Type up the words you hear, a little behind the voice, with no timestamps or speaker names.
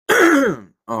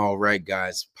All right,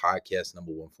 guys. Podcast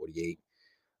number 148.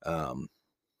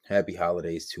 Happy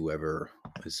holidays to whoever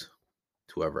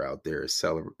out there is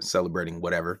celebrating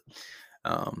whatever.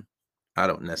 Um, I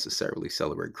don't necessarily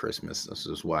celebrate Christmas. This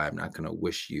is why I'm not gonna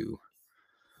wish you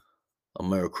a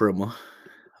Merry Christmas.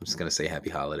 I'm just gonna say Happy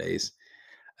Holidays.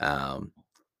 Um,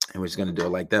 and we're just gonna do it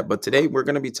like that. But today we're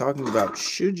gonna be talking about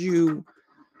should you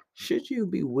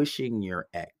be wishing your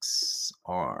ex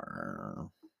or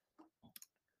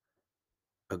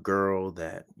a girl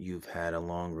that you've had a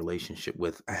long relationship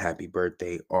with a happy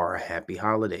birthday or a happy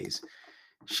holidays?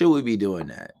 Should we be doing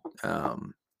that?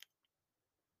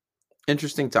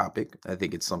 Interesting topic. I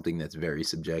think it's something that's very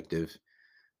subjective.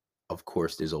 Of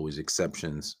course, there's always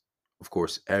exceptions. Of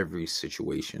course, every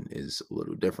situation is a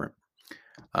little different.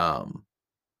 Um,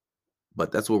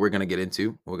 but that's what we're going to get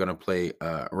into. We're going to play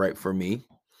Right For Me.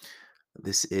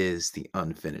 This is the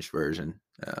unfinished version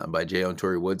by Jay and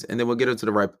Tori Woods. And then we'll get into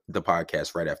the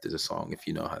podcast right after the song, if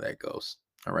you know how that goes.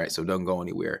 All right. So don't go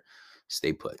anywhere.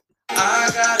 Stay put. I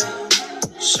got it.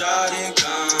 Shawty,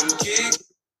 come kick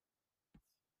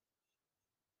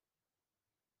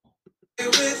it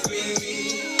with me.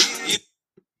 You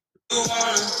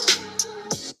wanna.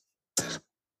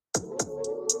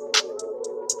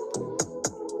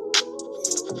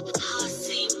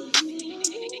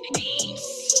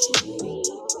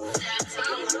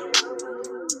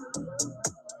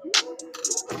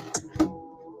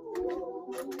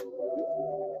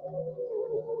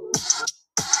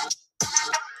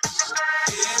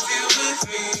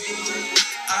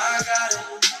 I got it.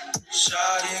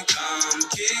 Shawty, come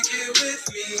kick it with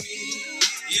me.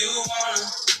 You wanna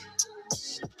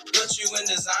put you in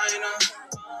designer,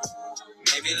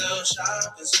 maybe a little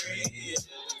shopping spree.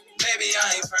 Maybe I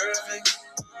ain't perfect,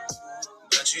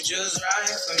 but you just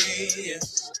right for me.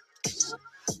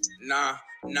 Nah,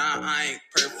 I ain't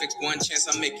perfect. One chance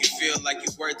I make you feel like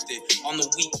you're worth it. On the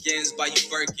weekends, buy you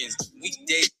Birkins.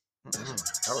 Weekdays.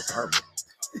 That was horrible.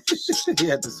 You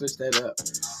had to switch that up.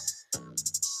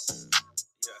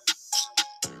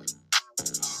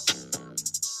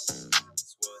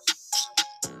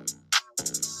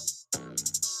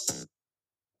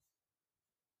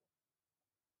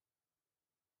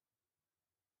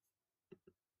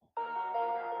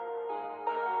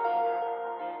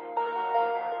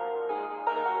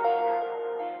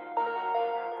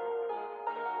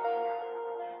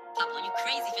 Pablo, you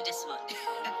crazy for this one.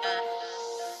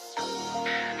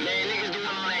 Man, niggas doing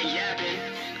all that yapping.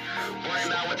 Worrying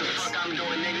about what the fuck I'm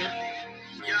doing, nigga.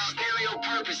 Yo, stay on your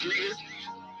purpose, nigga.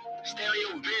 Stay on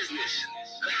your business.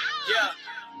 Yeah,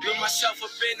 look myself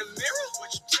up in the mirror.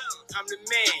 What you tell 'em? I'm the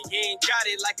man. You ain't got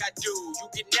it like I do. You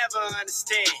can never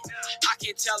understand. I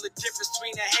can't tell the difference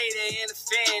between a hater and a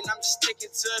fan. I'm just sticking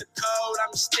to the code.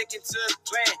 I'm just sticking to the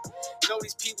plan. Know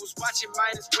these people's watching,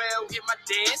 might as well hit my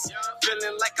dance.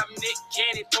 Feeling like I'm Nick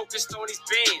Cannon, focused on these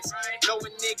bands. Know a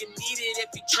nigga need it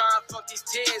if he try and fuck these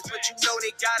tens, but you know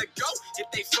they gotta go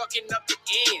if they fucking up the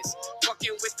ends.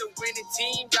 Fucking with the winning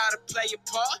team, gotta play a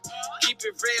part. Keep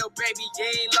it real, baby,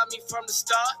 you ain't love me from the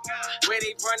start. Where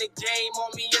they run a game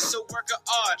on me, it's a work of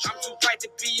art. I'm too bright to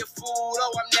be a fool,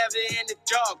 oh, I'm never in the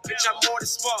dark. Bitch, I'm more than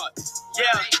smart.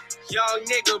 Yeah, young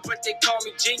nigga, but they call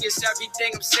me genius.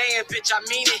 Everything I'm saying, bitch, I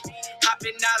mean it.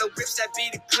 Hopping out of whips that be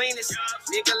the cleanest.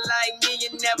 Nigga like me,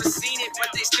 you never seen it,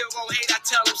 but they still gon' hate. I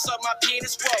tell them, suck my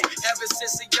penis, whoa. Ever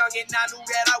since a youngin', I knew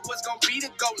that I was gon' be the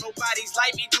GOAT. Nobody's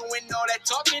like me doing all that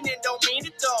talking and don't mean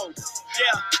it though.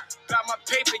 Yeah, about my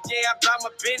paper, yeah, about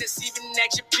my business, even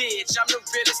extra bitch. I'm the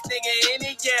realest nigga in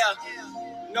it, yeah.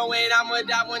 Knowing I'ma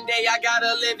die one day, I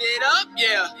gotta live it up,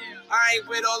 yeah. I ain't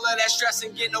with all of that stress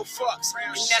and get no fucks.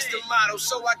 And that's the motto,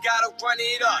 so I gotta run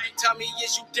it up. Tell me,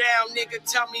 is you down, nigga?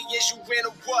 Tell me, is you in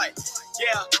or what?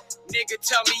 Yeah, nigga,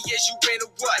 tell me, is you in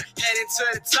or what? Heading to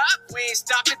the top, we ain't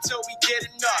stopping till we get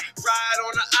enough. Ride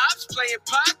on the ops, playing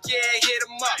pop, yeah, hit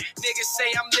 'em up. Niggas say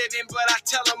I'm living, but I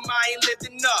tell 'em I ain't lived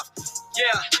enough.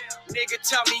 Yeah, nigga,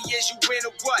 tell me, is you in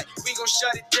or what? We gon'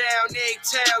 shut it down,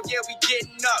 A-Town, yeah, we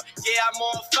getting up. Yeah, I'm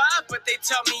on fire, but they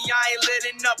tell me I ain't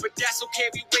living up. But that's okay,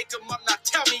 we wake 'em up. Now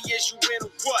tell me, is you in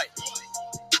or what?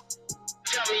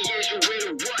 Tell me, is you in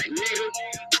or what, nigga?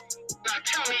 Now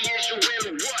tell me, is you in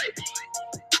or what?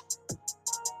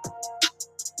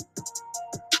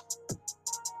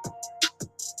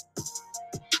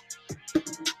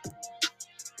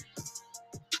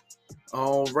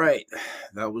 All right,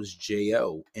 that was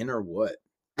Jo. In or what?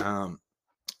 There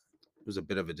was a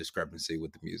bit of a discrepancy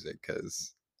with the music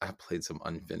because I played some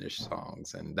unfinished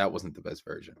songs, and that wasn't the best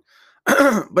version.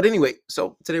 But anyway,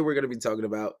 so today we're going to be talking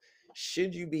about,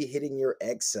 should you be hitting your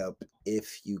ex up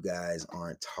if you guys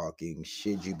aren't talking?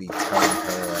 Should you be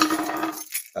telling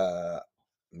her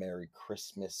Merry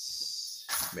Christmas,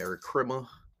 Merry Christmas,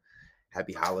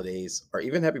 Happy Holidays, or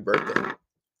even Happy Birthday.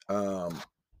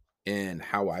 And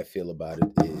how I feel about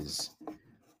it is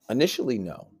initially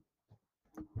no.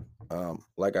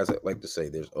 Like I said, like to say,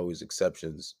 there's always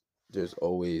exceptions. There's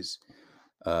always,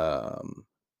 how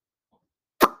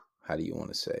do you want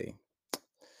to say?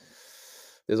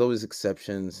 There's always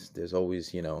exceptions. There's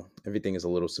always, everything is a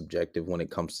little subjective when it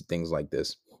comes to things like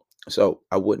this. So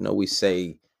I wouldn't always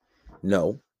say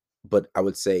no, but I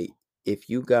would say if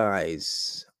you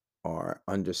guys are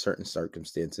under certain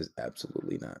circumstances,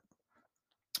 absolutely not.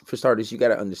 For starters, you got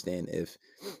to understand if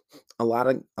a lot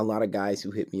of guys who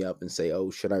hit me up and say,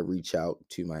 "Oh, should I reach out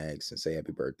to my ex and say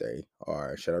happy birthday,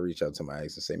 or should I reach out to my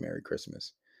ex and say Merry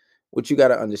Christmas?" What you got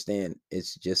to understand,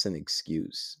 it's just an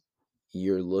excuse.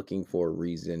 You're looking for a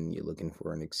reason. You're looking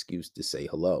for an excuse to say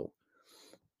hello,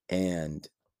 and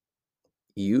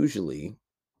usually,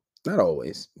 not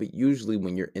always, but usually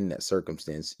when you're in that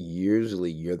circumstance,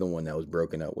 usually you're the one that was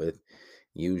broken up with.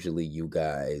 Usually you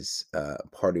guys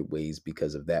parted ways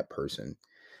because of that person.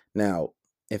 Now,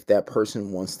 if that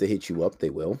person wants to hit you up, they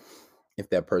will. If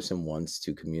that person wants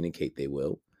to communicate, they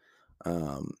will.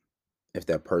 If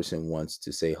that person wants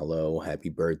to say hello, happy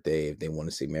birthday, if they want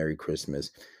to say Merry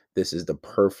Christmas, this is the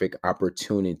perfect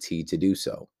opportunity to do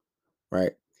so,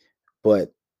 right?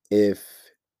 But if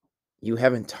you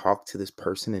haven't talked to this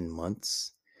person in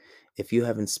months, if you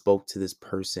haven't spoke to this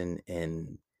person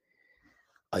in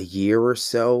a year or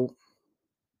so,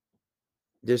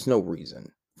 there's no reason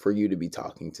for you to be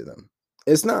talking to them.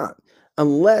 It's not.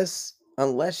 Unless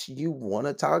you want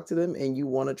to talk to them and you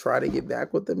want to try to get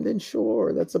back with them, then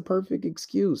sure, that's a perfect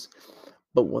excuse.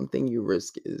 But one thing you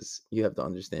risk is you have to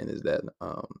understand is that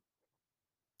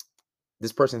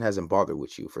this person hasn't bothered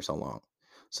with you for so long.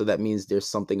 So that means there's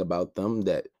something about them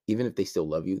that even if they still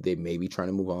love you, they may be trying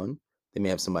to move on. They may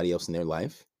have somebody else in their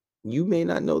life. You may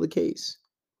not know the case.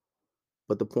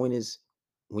 But the point is,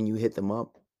 when you hit them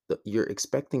up, you're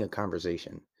expecting a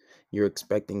conversation. You're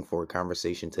expecting for a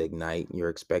conversation to ignite. You're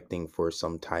expecting for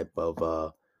some type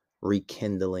of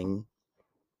rekindling.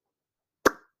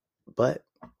 But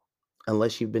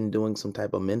unless you've been doing some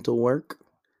type of mental work,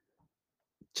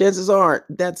 chances are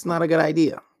that's not a good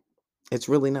idea. It's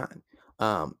really not.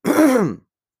 And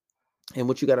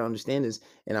what you got to understand is,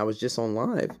 and I was just on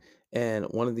live, and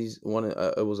it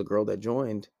was a girl that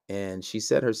joined, and she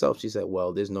said herself, she said,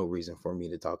 "Well, there's no reason for me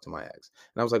to talk to my ex."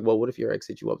 And I was like, "Well, what if your ex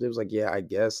hit you up?" It was like, "Yeah, I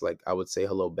guess, like, I would say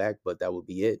hello back, but that would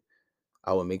be it.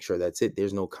 I would make sure that's it.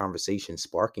 There's no conversation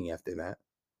sparking after that,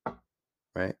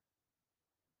 right?"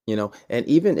 And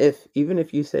even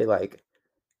if you say, like,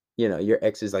 your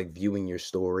ex is like viewing your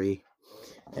story,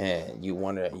 and you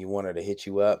want her to hit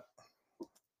you up,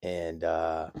 and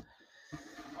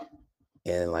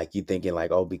like you thinking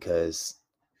like, oh, because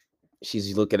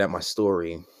she's looking at my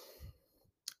story,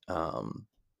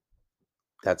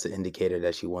 that's an indicator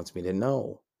that she wants me to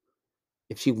know.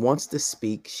 If she wants to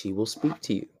speak, she will speak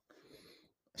to you.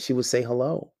 She will say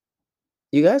hello.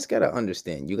 You guys got to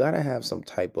understand, you got to have some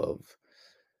type of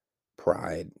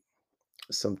pride,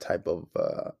 some type of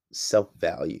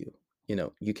self-value.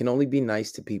 You can only be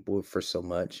nice to people for so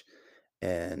much,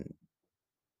 and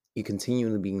you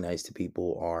continually being nice to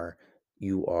people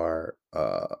you are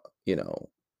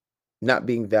not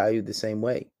being valued the same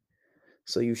way.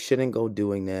 So you shouldn't go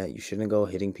doing that. You shouldn't go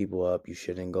hitting people up. You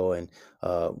shouldn't go and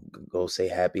go say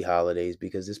happy holidays,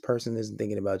 because this person isn't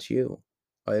thinking about you.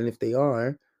 And if they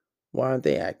are, why aren't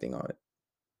they acting on it?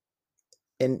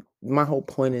 And my whole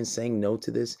point in saying no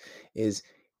to this is,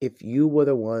 if you were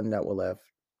the one that were left,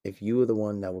 if you were the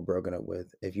one that were broken up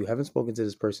with, if you haven't spoken to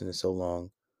this person in so long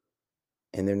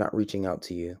and they're not reaching out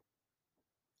to you,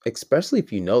 especially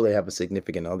if you know they have a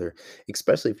significant other,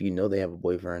 especially if you know they have a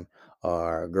boyfriend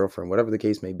or a girlfriend, whatever the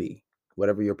case may be,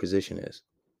 whatever your position is,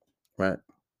 right?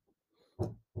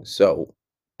 So,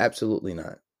 absolutely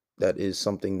not. That is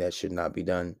something that should not be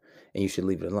done, and you should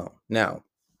leave it alone. Now,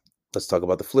 let's talk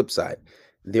about the flip side.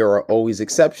 There are always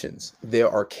exceptions. There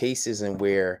are cases in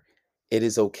where it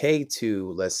is okay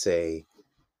to, let's say,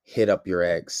 hit up your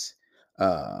ex.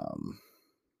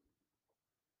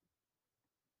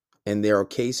 And there are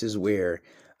cases where,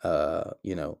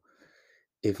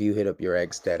 if you hit up your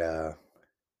ex, that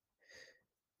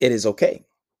it is okay.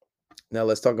 Now,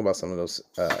 let's talk about some of those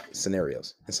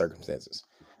scenarios and circumstances.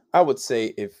 I would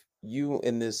say if you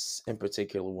and this in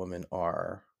particular woman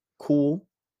are cool,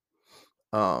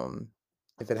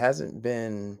 if it hasn't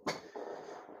been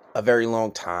a very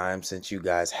long time since you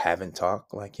guys haven't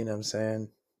talked, like, you know what I'm saying?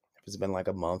 If it's been like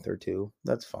a month or two,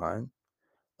 that's fine.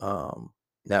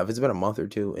 Now, if it's been a month or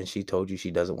two and she told you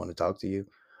she doesn't want to talk to you,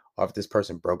 or if this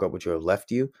person broke up with you or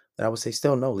left you, then I would say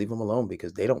still no, leave them alone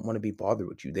because they don't want to be bothered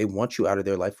with you. They want you out of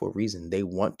their life for a reason. They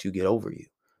want to get over you.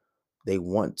 They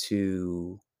want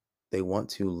to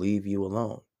leave you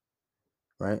alone,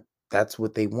 right? That's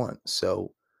what they want.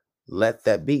 So let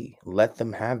that be. Let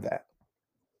them have that.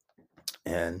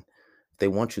 And if they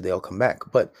want you, they'll come back.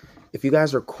 But if you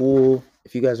guys are cool,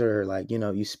 if you guys are like,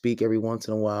 you speak every once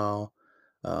in a while,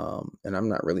 and I'm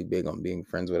not really big on being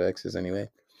friends with exes anyway,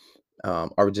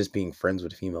 or just being friends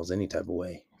with females any type of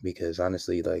way, because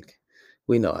honestly, like,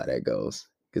 we know how that goes.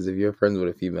 Because if you're friends with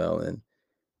a female and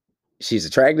she's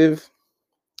attractive,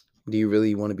 do you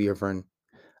really want to be her friend?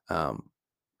 Um,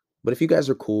 but if you guys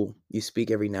are cool, you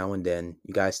speak every now and then,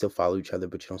 you guys still follow each other,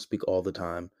 but you don't speak all the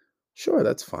time, sure,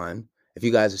 that's fine. If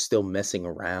you guys are still messing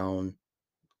around,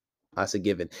 that's a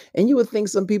given. And you would think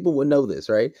some people would know this,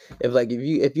 right?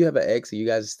 If you have an ex and you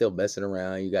guys are still messing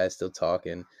around, you guys still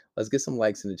talking, let's get some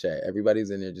likes in the chat. Everybody's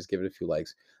in there, just give it a few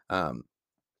likes. Um,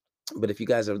 but if you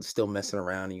guys are still messing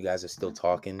around and you guys are still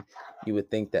talking, you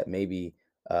would think that maybe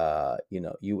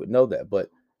you would know that. But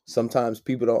sometimes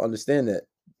people don't understand that.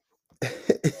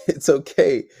 It's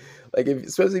okay. Like,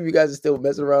 especially if you guys are still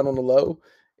messing around on the low,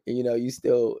 and you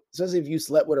still, especially if you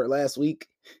slept with her last week,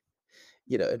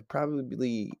 it'd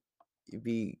probably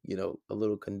be, a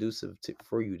little conducive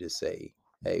for you to say,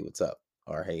 "Hey, what's up?"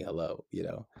 or "Hey, hello."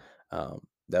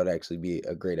 That would actually be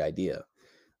a great idea.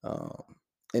 Um,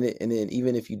 and then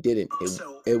even if you didn't,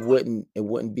 it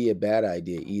wouldn't be a bad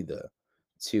idea either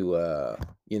to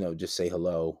just say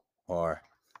hello or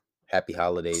happy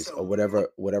holidays or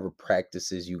whatever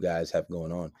practices you guys have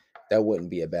going on. That wouldn't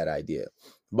be a bad idea.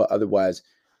 But otherwise,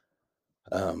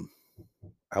 um,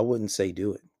 I wouldn't say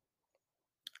do it.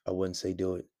 I wouldn't say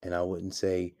do it, and I wouldn't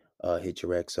say hit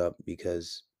your ex up,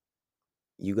 because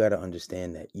you got to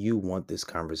understand that you want this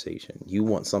conversation. You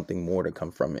want something more to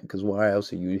come from it. Because why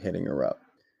else are you hitting her up?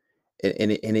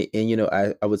 And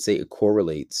I would say it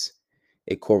correlates.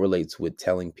 It correlates with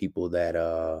telling people that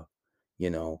you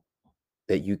know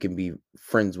that you can be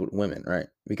friends with women, right?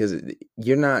 Because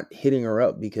you're not hitting her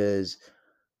up because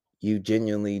you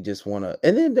genuinely just want to.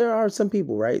 And then there are some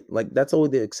people, right? Like, that's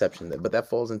always the exception, but that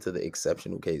falls into the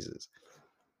exceptional cases.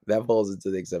 That falls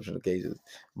into the exceptional cases.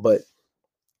 But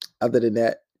other than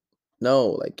that, no,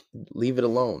 like, leave it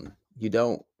alone. You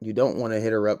don't want to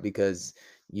hit her up because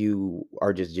you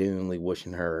are just genuinely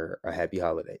wishing her a happy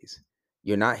holidays.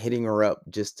 You're not hitting her up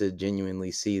just to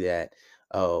genuinely see that,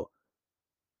 oh,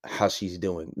 how she's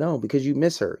doing. No, because you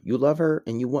miss her. You love her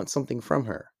and you want something from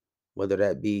her. Whether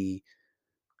that be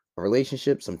a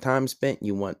relationship, some time spent,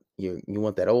 you want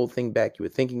that old thing back. You were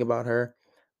thinking about her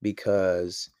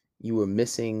because you were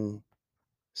missing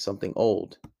something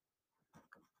old.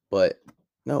 But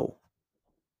no,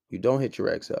 you don't hit your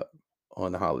ex up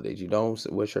on the holidays. You don't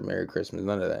wish her Merry Christmas,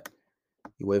 none of that.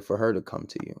 You wait for her to come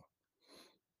to you.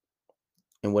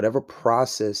 And whatever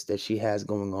process that she has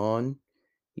going on,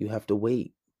 you have to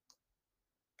wait.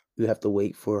 You have to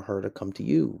wait for her to come to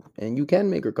you. And you can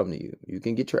make her come to you. You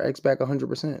can get your ex back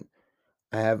 100%.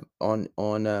 I have on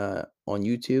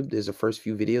YouTube, there's the first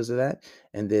few videos of that.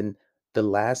 And then the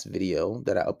last video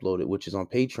that I uploaded, which is on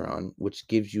Patreon, which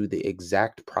gives you the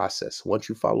exact process. Once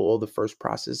you follow all the first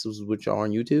processes, which are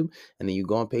on YouTube, and then you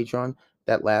go on Patreon,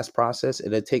 that last process,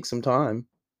 and it takes some time,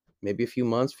 maybe a few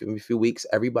months, maybe a few weeks.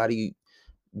 Everybody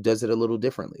does it a little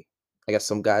differently. I got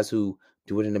some guys who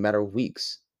do it in a matter of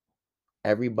weeks.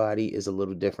 Everybody is a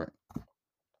little different.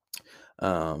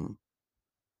 Um,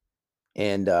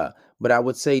 and but I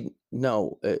would say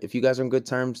no. If you guys are on good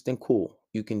terms, then cool,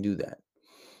 you can do that.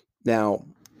 Now,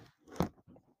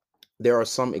 there are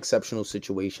some exceptional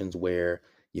situations where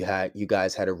you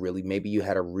guys had a really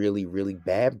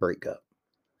bad breakup,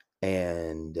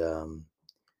 and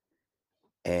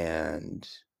and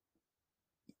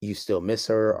you still miss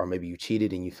her, or maybe you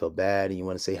cheated and you feel bad and you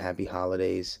want to say happy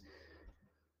holidays.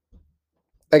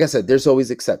 Like I said, there's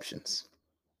always exceptions.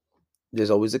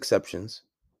 There's always exceptions.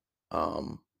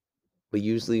 But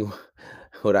usually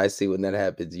what I see when that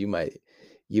happens, you might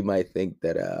think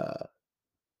that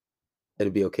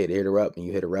it'll be okay to hit her up, and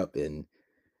you hit her up and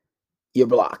you're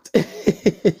blocked.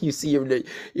 You see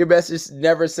your message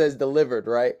never says delivered,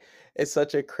 right? It's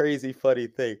such a crazy funny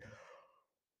thing.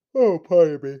 Oh,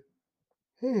 pardon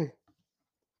me.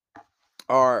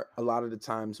 Or a lot of the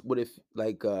times, what if,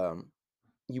 like,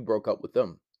 you broke up with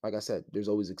them? Like I said, there's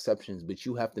always exceptions, but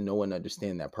you have to know and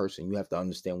understand that person. You have to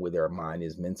understand where their mind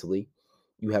is mentally.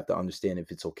 You have to understand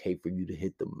if it's okay for you to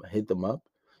hit them up.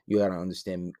 You got to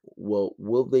understand, well,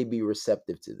 will they be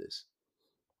receptive to this?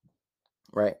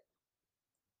 Right?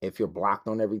 If you're blocked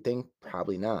on everything,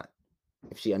 probably not.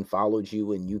 If she unfollowed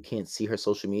you and you can't see her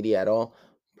social media at all,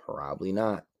 Probably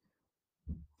not.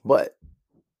 But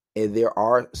there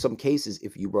are some cases,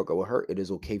 if you broke up with her, it is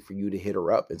okay for you to hit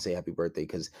her up and say happy birthday,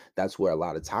 because that's where a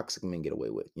lot of toxic men get away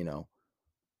with, or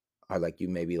like you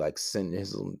maybe like send her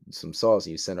some sauce,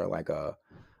 and you send her like a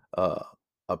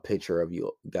picture of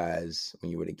you guys when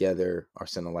you were together, or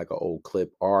send her like an old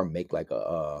clip, or make like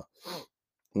a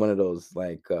one of those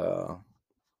like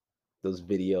those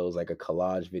videos, like a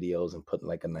collage videos, and put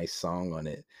like a nice song on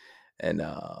it, and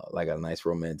like a nice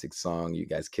romantic song, you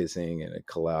guys kissing, and a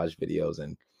collage videos,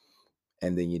 and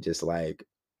then you just like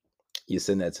you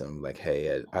send that to him like,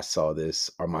 hey, I saw this,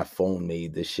 or my phone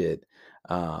made this shit,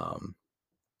 and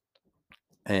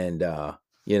and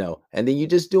then you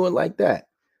just do it like that.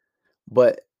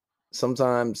 But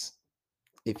sometimes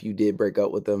if you did break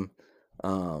up with them,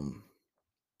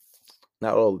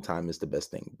 not all the time is the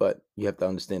best thing, but you have to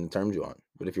understand the terms you're on.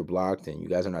 But if you're blocked and you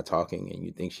guys are not talking and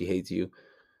you think she hates you,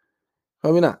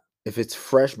 probably not. If it's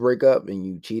fresh breakup and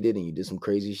you cheated and you did some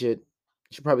crazy shit,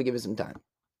 you should probably give it some time.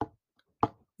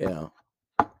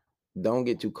 Don't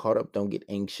get too caught up. Don't get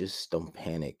anxious. Don't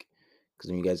panic. Because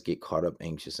when you guys get caught up,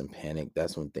 anxious, and panic,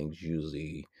 that's when things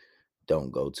usually don't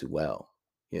go too well,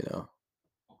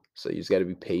 So you just got to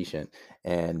be patient.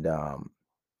 And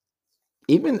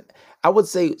even, I would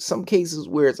say some cases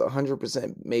where it's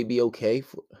 100% maybe okay,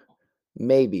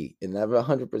 maybe, and never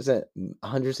 100%,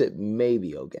 100%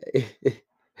 maybe okay.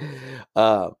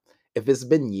 If it's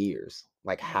been years,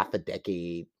 like half a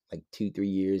decade, like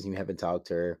 2-3 years, and you haven't talked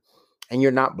to her, and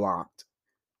you're not blocked,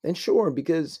 then sure,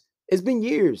 because it's been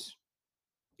years.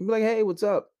 You'd be like, hey, what's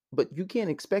up? But you can't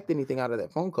expect anything out of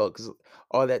that phone call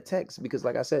or that text, because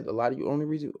like I said, a lot of you only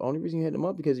reason you hit them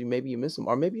up because maybe you miss them,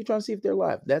 or maybe you're trying to see if they're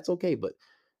alive. That's okay, but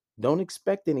don't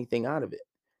expect anything out of it.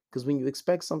 Because when you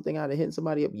expect something out of hitting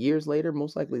somebody up years later,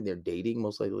 most likely they're dating,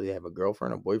 most likely they have a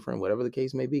girlfriend or boyfriend, whatever the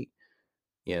case may be.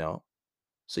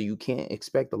 So you can't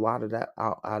expect a lot of that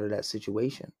out of that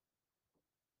situation.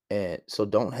 And so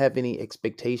don't have any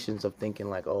expectations of thinking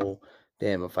like, oh,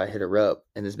 damn, if I hit her up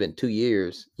and it's been 2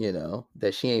 years,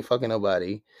 that she ain't fucking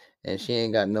nobody, and she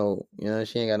ain't got no,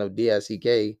 she ain't got no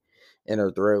DICK in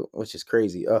her throat, which is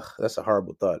crazy. Ugh, that's a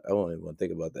horrible thought. I won't even want to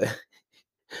think about that.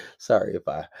 Sorry if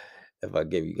I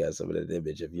gave you guys some of that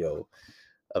image of your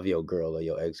girl or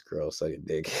your ex-girl sucking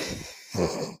dick.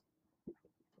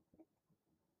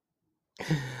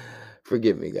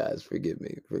 Forgive me, guys. Forgive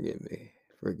me.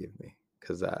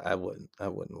 Because I wouldn't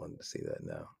want to see that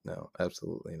now. No,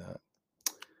 absolutely not.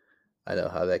 I know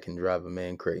how that can drive a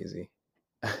man crazy.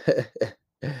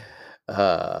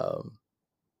 But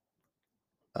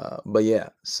yeah,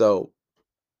 so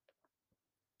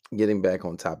getting back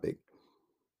on topic,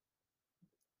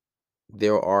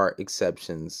 there are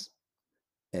exceptions,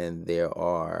 and there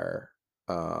are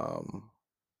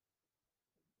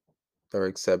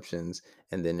exceptions,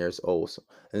 and then there's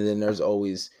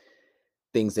always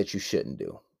things that you shouldn't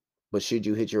do. But should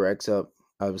you hit your ex up,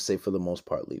 I would say for the most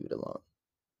part, leave it alone.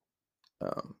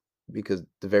 Because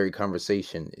the very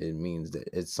conversation, it means that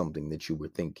it's something that you were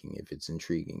thinking, if it's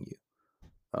intriguing you.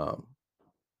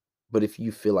 But if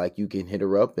you feel like you can hit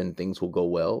her up and things will go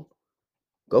well,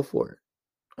 go for it.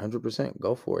 100%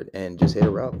 go for it. And just hit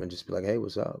her up and just be like, hey,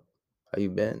 what's up? How you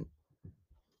been?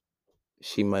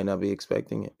 She might not be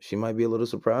expecting it. She might be a little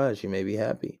surprised. She may be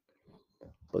happy.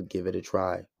 But give it a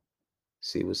try.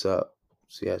 See what's up.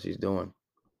 See how she's doing.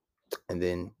 And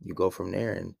then you go from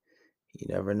there, and you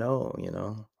never know,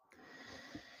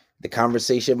 The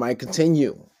conversation might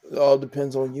continue. It all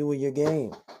depends on you and your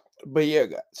game. But yeah,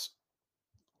 guys,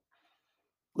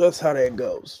 that's how that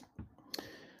goes.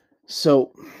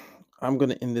 So I'm going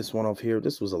to end this one off here.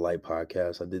 This was a light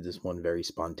podcast. I did this one very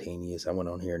spontaneous. I went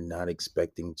on here not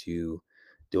expecting to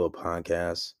do a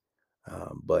podcast.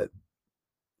 But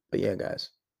yeah, guys,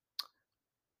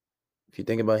 if you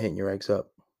think about hitting your ex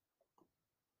up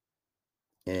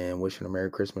and wishing her Merry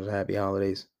Christmas and Happy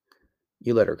Holidays,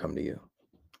 you let her come to you.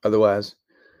 Otherwise,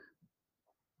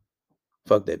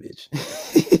 fuck that bitch.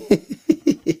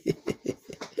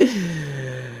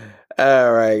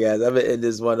 All right, guys, I'm going to end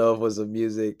this one off with some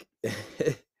music.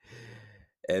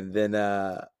 And then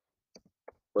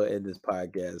we'll end this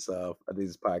podcast off. I think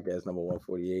this is podcast number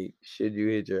 148. Should you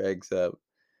hit your ex up?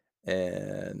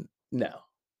 And no,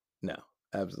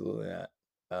 absolutely not.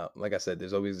 Like I said,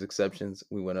 there's always exceptions.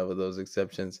 We went over those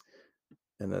exceptions,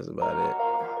 and that's about it.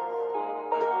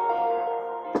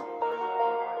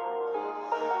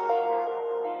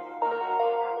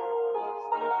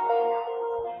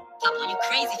 Pablo, you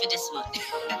crazy for this one.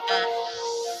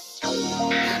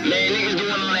 Man, niggas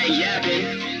doing all that yapping.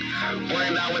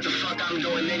 Worrying about what the fuck I'm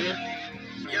doing, nigga.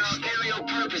 Yo, stay on your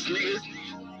purpose, nigga.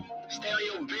 Stay on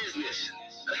your business.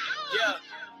 Yeah.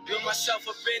 Look myself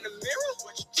up in the mirror.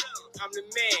 I'm the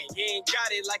man, you ain't got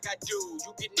it like I do.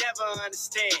 You can never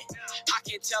understand. I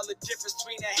can't tell the difference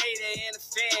between a hater and a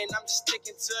fan. I'm just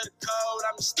sticking to the code,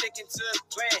 I'm just sticking to the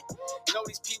plan. Know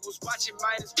these people's watching,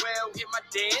 might as well hit my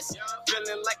dance.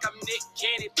 Feeling like I'm Nick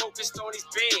Cannon, focused on these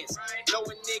bands. Know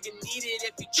a nigga need it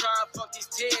if he try and fuck these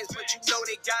tens, but you know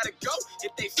they gotta go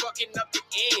if they fucking up the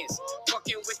ends.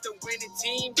 Fucking with the winning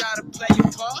team, gotta play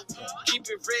your part. Keep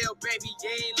it real, baby,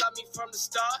 you ain't love me from the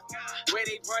start. Where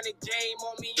they run a game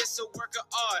on me, it's a work of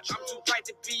art. I'm too bright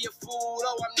to be a fool,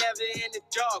 oh, I'm never in the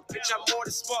dark. Bitch, I'm more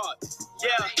than smart.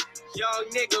 Yeah, young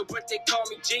nigga, but they call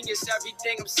me genius.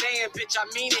 Everything I'm saying, bitch, I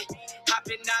mean it.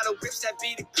 Hopping out of whips that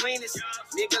be the cleanest.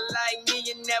 Nigga like me,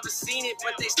 you never seen it,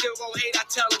 but they still gon' hate. I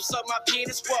tell them, suck my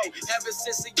penis, whoa. Ever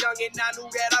since a youngin', I knew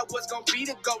that I was gon' be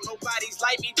the GOAT. Nobody's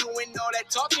like me doing all that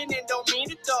talking and don't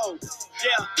mean it though.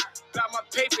 Yeah, about my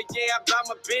paper, yeah, about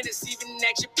my business, even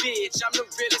extra bitch. I'm the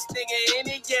realest nigga in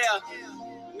it, yeah.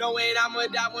 Knowing I'ma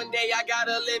die one day, I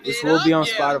gotta live This it will up, be on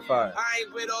yeah. Spotify. I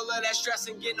ain't with all of that stress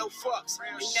and get no fucks.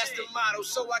 And that's the motto,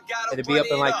 so I gotta It'll be up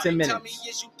in like 10 Tell me, minutes.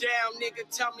 is you down, nigga?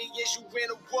 Tell me, is you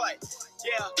in or what?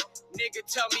 Yeah, nigga,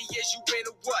 tell me, is you in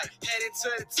or what? Heading to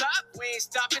the top, we ain't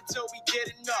stopping till we get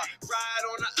enough. Ride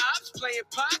on the ops, playing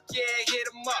pop, yeah, hit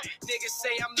 'em up. Niggas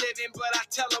say I'm living, but I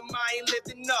tell 'em I ain't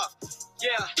lived enough.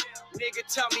 Yeah, nigga,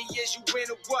 tell me, is you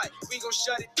in or what? We gon'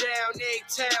 shut it down,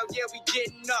 A-Town, yeah, we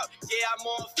getting up. Yeah, I'm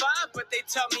on fire, but they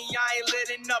tell me I ain't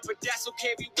living up. But that's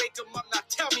okay, we wake 'em up. Now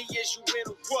tell me, is you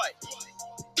in or what?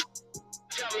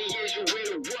 Tell me, is you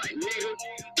in or what, nigga?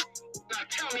 Now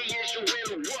tell me, is you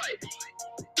in or what?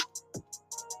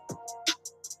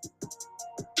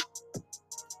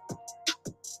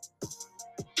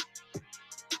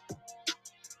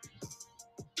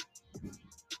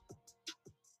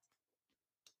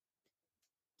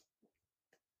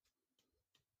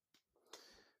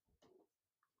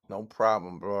 No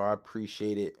problem, bro. I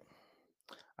appreciate it.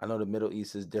 I know the Middle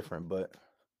East is different, but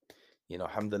you know,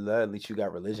 alhamdulillah, at least you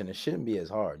got religion. It shouldn't be as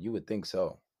hard. You would think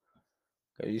so.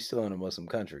 Because you're still in a Muslim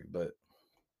country, but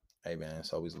hey man,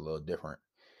 it's always a little different.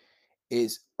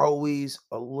 It's always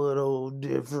a little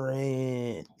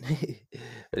different.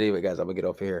 But anyway, guys, I'm gonna get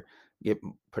off here, get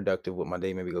productive with my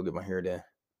day, maybe go get my hair done.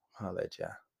 I'll let y'all.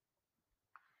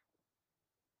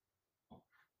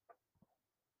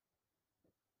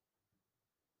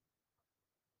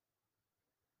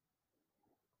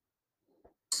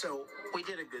 So we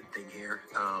did a good thing here.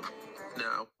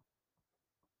 Now.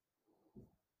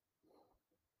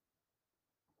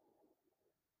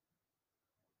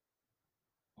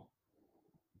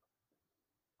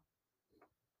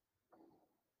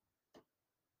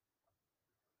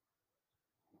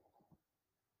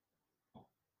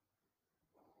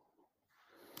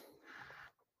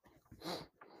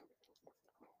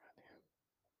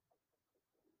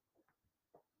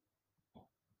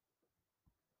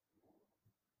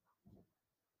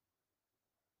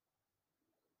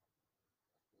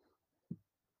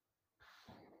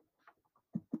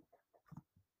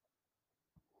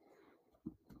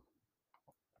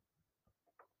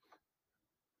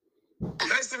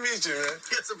 Nice to meet you, man.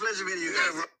 It's a pleasure meeting you Yeah,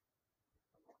 guys. bro.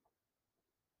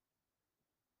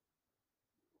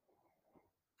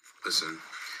 Listen,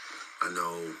 I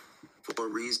know for a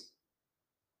reason.